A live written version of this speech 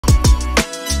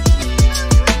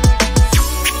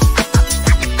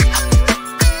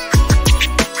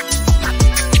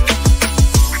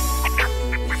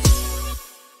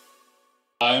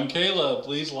Caleb.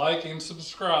 Please like and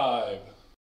subscribe.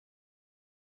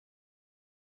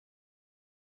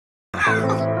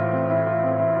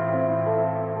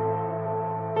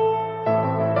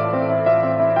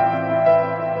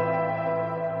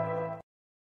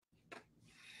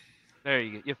 There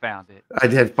you go. You found it. I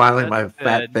did. Finally, That's my good.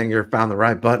 fat finger found the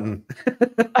right button.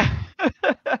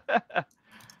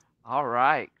 All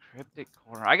right, Cryptic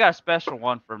Corner. I got a special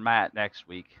one for Matt next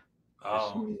week.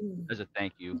 Oh, As a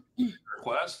thank you.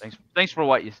 request? Thanks for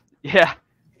what you. Yeah,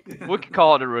 we could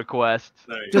call it a request.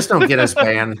 Just don't get us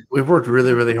banned. We've worked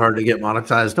really, really hard to get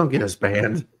monetized. Don't get us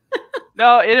banned.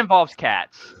 No, it involves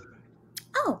cats.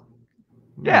 Oh.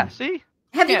 Yeah, see?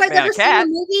 Have you Can't guys ban a ever seen cat.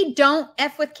 the movie Don't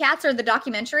F with Cats or the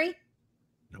documentary?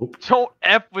 Nope. Don't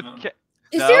F with cats.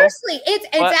 No? Seriously, it's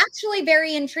What? actually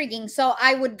very intriguing. So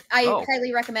I Oh.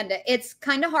 highly recommend it. It's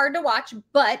kind of hard to watch,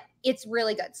 but it's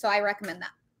really good. So I recommend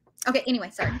that. Okay, anyway,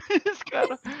 sorry. It's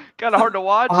kind of hard to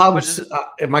watch.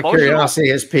 If my curiosity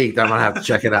has peaked, I'm gonna have to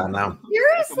check it out now.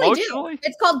 Seriously, Emotionally? dude.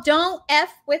 It's called Don't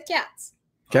F with Cats.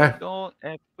 Okay. Don't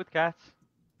F with cats.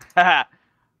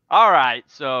 All right,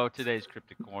 so today's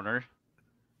Cryptic Corner.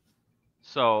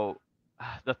 So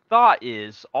the thought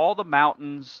is all the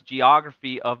mountains,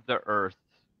 geography of the Earth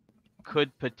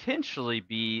could potentially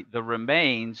be the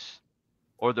remains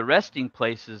or the resting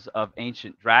places of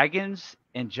ancient dragons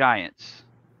and giants.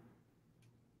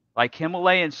 Like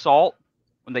Himalayan salt,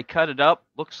 when they cut it up,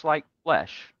 looks like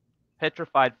flesh,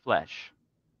 petrified flesh.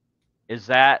 Is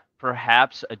that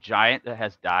perhaps a giant that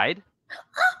has died?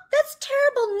 That's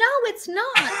terrible. No, it's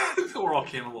not. We're all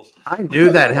cannibals. I knew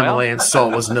that Himalayan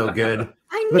salt was no good.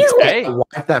 I knew it. I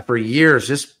wiped that for years.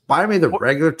 Just buy me the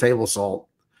regular table salt.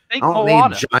 I Think don't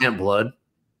Moana. need giant blood.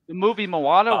 The movie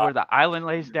Moana, where the island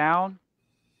lays down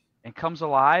and comes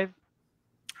alive.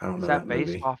 I don't Is know that that based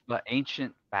movie. off the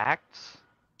ancient facts?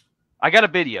 I got a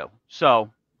video, so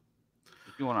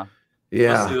if you want to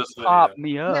Yeah. pop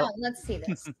me up. No, let's see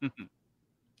this.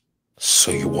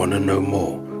 So you want to know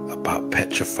more about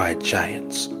petrified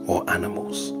giants or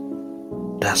animals?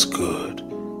 That's good.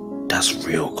 That's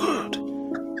real good.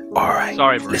 All right,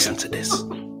 Sorry, Maria. listen to this.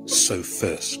 So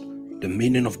first, the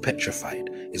meaning of petrified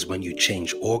is when you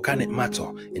change organic matter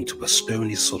into a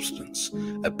stony substance,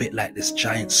 a bit like this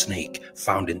giant snake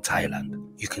found in Thailand.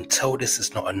 You can tell this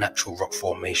is not a natural rock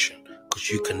formation because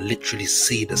you can literally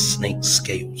see the snake's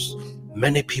scales.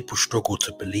 Many people struggle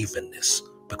to believe in this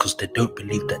because they don't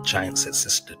believe that giants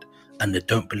existed and they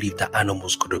don't believe that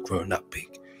animals could have grown that big.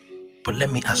 But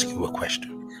let me ask you a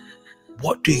question.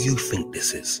 What do you think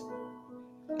this is?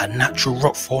 A natural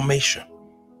rock formation?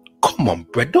 Come on,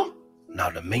 brother. Now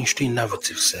the mainstream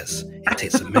narrative says it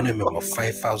takes a minimum of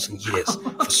 5,000 years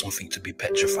for something to be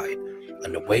petrified.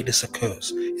 And the way this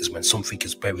occurs is when something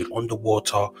is buried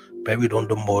underwater, buried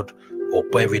under mud, or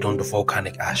buried under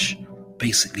volcanic ash,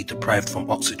 basically deprived from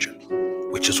oxygen,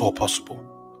 which is all possible.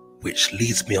 Which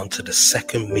leads me on to the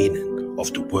second meaning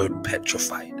of the word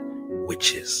petrified,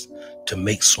 which is to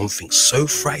make something so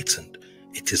frightened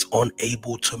it is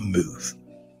unable to move.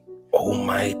 Oh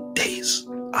my days,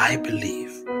 I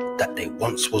believe that there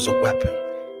once was a weapon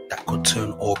that could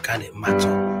turn organic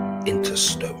matter into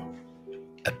stone,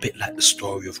 a bit like the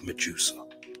story of Medusa.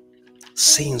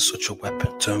 Seeing such a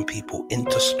weapon turn people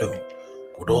into stone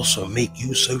would also make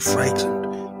you so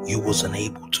frightened you was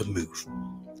unable to move,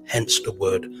 hence the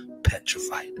word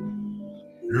petrified.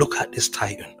 Look at this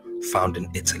titan found in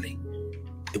Italy.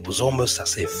 It was almost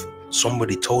as if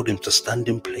somebody told him to stand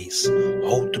in place,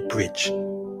 hold the bridge,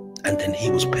 and then he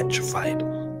was petrified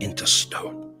into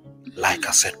stone. Like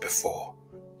I said before,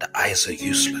 the eyes are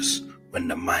useless when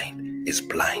the mind is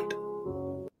blind.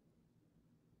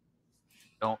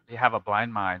 Don't you have a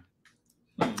blind mind?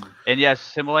 And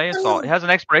yes, Himalayan salt. It has an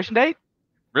expiration date?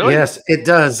 Really? Yes, it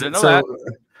does. Didn't know So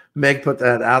that. Meg put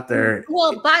that out there.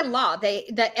 Well, by law,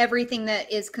 that everything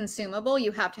that is consumable,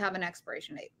 you have to have an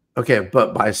expiration date. Okay,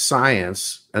 but by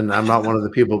science, and I'm not one of the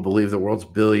people who believe the world's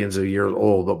billions of years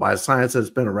old, but by science, it's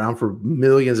been around for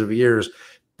millions of years,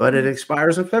 but it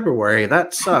expires in February.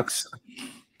 That sucks.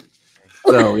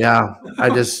 So yeah,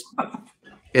 it's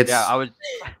Yeah, I was.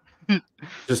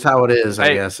 just how it is, I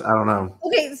Hey. guess. I don't know.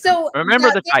 Okay, so Remember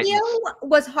that the video Titans.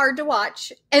 was hard to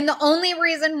watch, and the only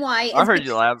reason why is I heard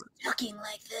you because laugh. he's talking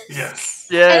like this. Yes.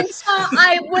 And Yes. so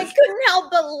I couldn't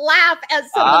help but laugh at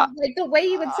some of like the way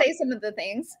he would say some of the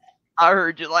things. I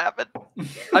heard you laughing.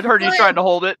 I heard you But- trying to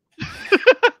hold it.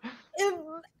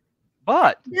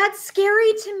 But That's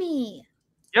scary to me.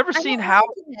 you ever I'm seen not how?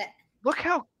 liking it. Look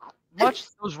how much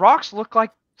those rocks look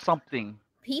like something.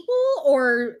 People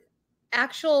or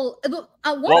actual one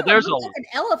Well, of them there's looks a- like an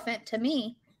elephant to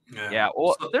me. Yeah,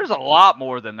 well, So, there's a lot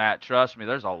more than that. Trust me,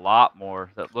 there's a lot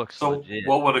more that looks so legit.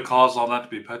 what would it cause all that to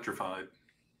be petrified?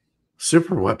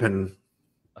 Super weapon.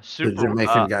 A The super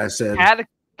Jamaican guy said.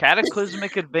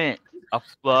 cataclysmic event, a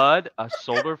flood, a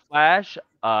solar flash,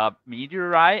 a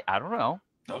meteorite. I don't know.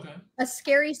 Okay. A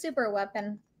scary super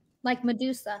weapon, like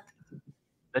Medusa.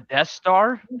 The Death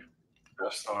Star.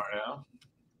 Death Star,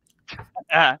 yeah.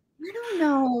 Uh, I don't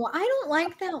know. I don't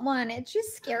like that one. It's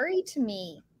just scary to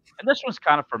me. and this one's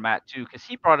kind of for Matt too, because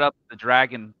he brought up the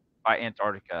dragon by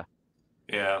Antarctica.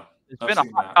 Yeah. It's I've been a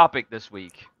seen hot that. topic this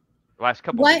week. The last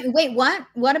couple. What? Weeks. Wait, what?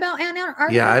 What about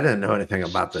Antarctica? Yeah, I didn't know anything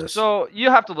about this. So you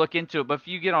have to look into it, but if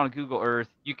you get on Google Earth,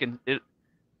 you can.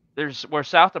 There's where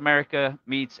South America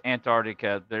meets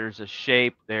Antarctica. There's a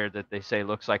shape there that they say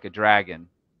looks like a dragon.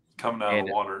 Coming out of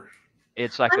the water.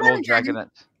 It's like I an want old a dragon.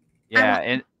 dragon. Yeah,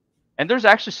 and there's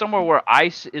actually somewhere where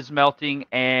ice is melting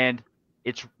and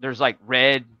there's like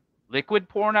red liquid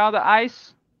pouring out of the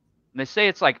ice. And they say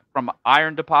it's like from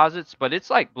iron deposits, but it's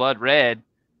like blood red.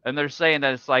 And they're saying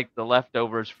that it's like the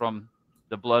leftovers from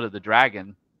the blood of the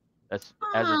dragon. That's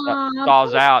as it Aw,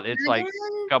 thaws poor out, it's like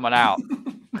dragon. coming out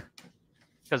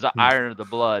because of iron of the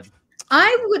blood.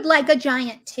 I would like a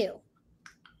giant too.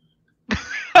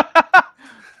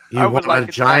 You want like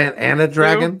a giant and a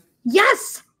dragon?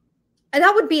 Yes,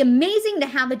 that would be amazing to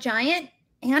have a giant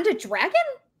and a dragon.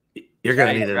 You're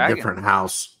gonna Giant need a dragon. different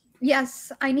house.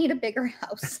 Yes, I need a bigger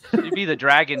house. You'd be the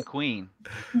dragon queen,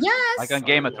 Yes, like on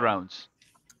Game of Thrones.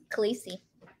 Khaleesi.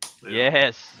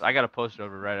 Yes, I got a poster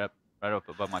over right up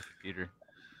above my computer.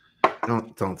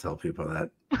 Don't tell people that.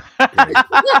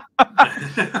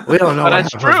 We don't know. But what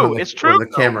it's happens true. when It's true. The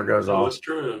camera goes Oh, off. it's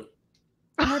true.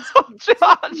 That's Oh,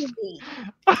 Josh.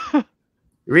 crazy.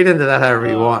 Read into that however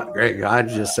you want. Great God,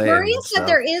 just saying. Maria said stuff.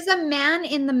 there is a man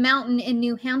in the mountain in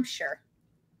New Hampshire.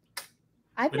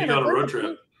 I've When you never go on a heard road of trip.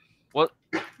 it.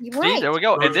 You're See, right. there we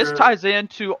go. And Road this trip. ties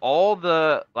into all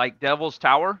the like Devil's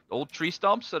Tower, old tree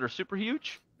stumps that are super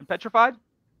huge and petrified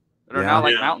that are Yeah. now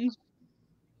like Yeah. mountains.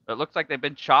 It looks like they've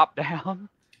been chopped down.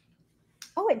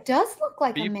 Oh, it does look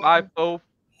like a man. B50. Would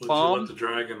you Bum. let the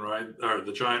dragon ride, or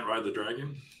the giant ride the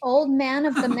dragon? Old man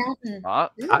of the mountain.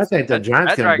 I think the That-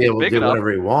 giant's that going to be dragon's able to big do enough.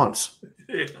 whatever he wants.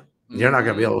 Yeah. You're not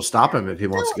going to be able to stop him if he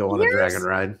wants to go on a here's- dragon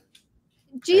ride.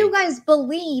 Do you guys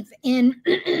believe in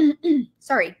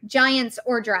sorry, giants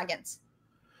or dragons?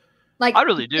 Like I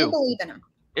really do you do. believe in them.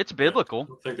 It's biblical.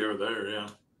 I think they were there, yeah.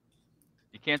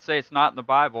 You can't say it's not in the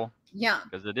Bible Yeah.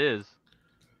 because it is.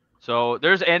 So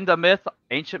there's the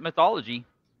ancient mythology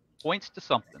points to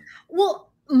something. Well,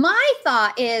 my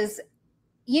thought is,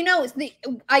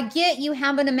 I get you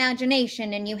have an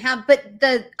imagination and but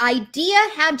the idea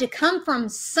had to come from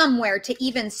somewhere to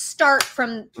even start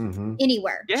from Mhm.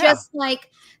 anywhere. Yeah. Just like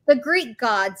the Greek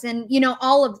gods and,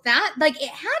 all of that. Like it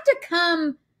had to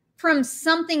come from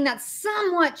something that's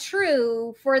somewhat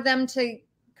true for them to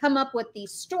come up with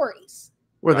these stories.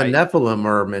 Where Right. the Nephilim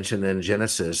are mentioned in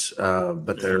Genesis,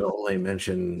 but they're only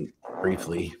mentioned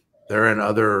briefly. They're in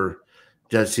other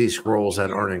Dead Sea Scrolls that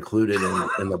aren't included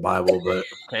in the Bible. But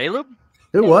Caleb?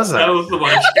 who was That that? was the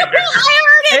one.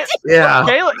 Yeah,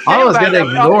 Caleb I was back gonna up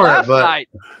ignore it, last but- night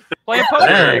playing poker.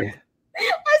 dang.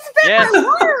 I spent Yes. my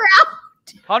water out.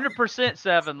 100%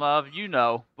 7 love,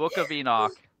 Book of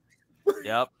Enoch.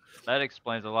 Yep, that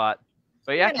explains a lot.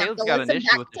 But yeah, I'm gonna have Caleb's to got an listen issue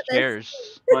back with the to this.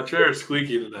 chairs. My chair is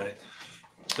squeaky today.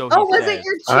 So Oh, he was says. it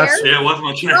your That's- chair? Yeah, it was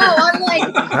my chair. Oh, I'm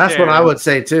like, That's what I would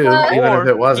say too, even if Or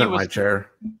it wasn't he was- my chair.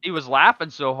 He was laughing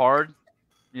so hard.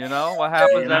 What happens Yeah,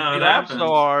 after you it laugh happens. so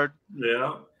hard?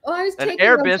 Yeah. oh, I was An taking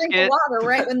air a drink biscuit. of water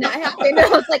right when that happened. I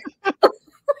was like,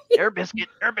 Air biscuit.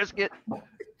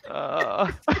 oh,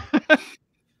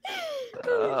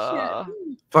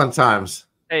 shit. Fun times.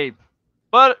 Hey,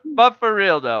 but for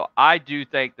real though, I do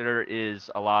think there is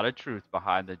a lot of truth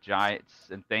behind the giants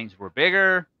and things were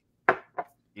bigger.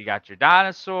 You got your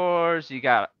dinosaurs. You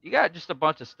got just a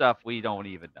bunch of stuff we don't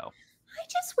even know. I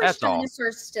just wish That's all.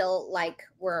 dinosaurs still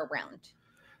were around.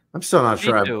 I'm still not Me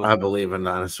sure too. I believe in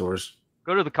dinosaurs.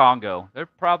 Go to the Congo. They're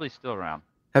probably still around.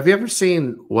 Have you ever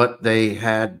seen what they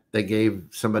had? They gave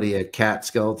somebody a cat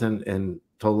skeleton and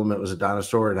told them it was a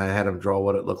dinosaur, and I had them draw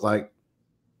what it looked like.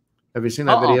 Have you seen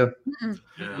that Uh-uh. video?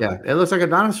 Yeah. Yeah, it looks like a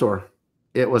dinosaur.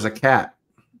 It was a cat.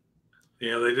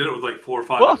 Yeah, they did it with like 4 or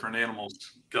 5 Well- different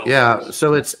animals. Yeah,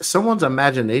 so it's someone's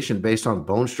imagination based on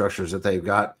bone structures that they've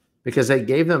got, because they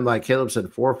gave them, like Caleb said,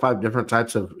 4 or 5 different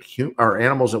types of or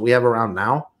animals that we have around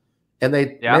now, and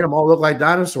they Yeah. made them all look like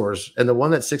dinosaurs. And the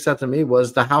one that sticks out to me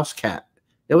was the house cat.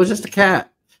 It was just a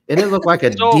cat. It didn't look like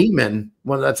a So- demon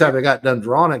when that's how they got done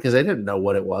drawing it, because they didn't know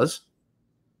what it was.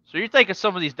 So you're thinking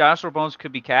some of these dinosaur bones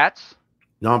could be cats?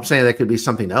 No, I'm saying they could be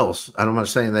something else. I'm not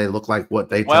saying they look like what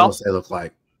they tell Well, us they look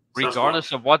like.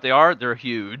 Regardless of what they are, they're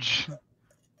huge.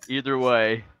 Either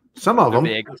way, Some of they're them.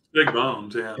 big. That's big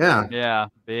bones. Yeah. Yeah. Yeah,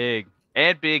 big.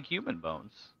 And big human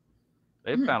bones.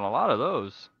 They've found a lot of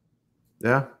those.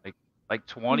 Yeah. Like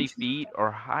 20 feet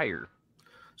or higher.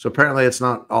 So apparently it's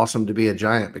not awesome to be a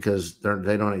giant because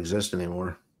they don't exist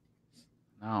anymore.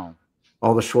 No.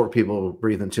 All the short people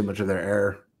breathing too much of their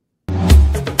air.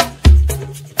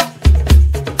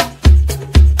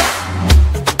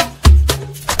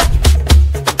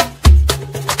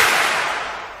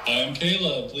 I'm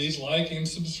Caleb. Please like and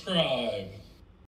subscribe.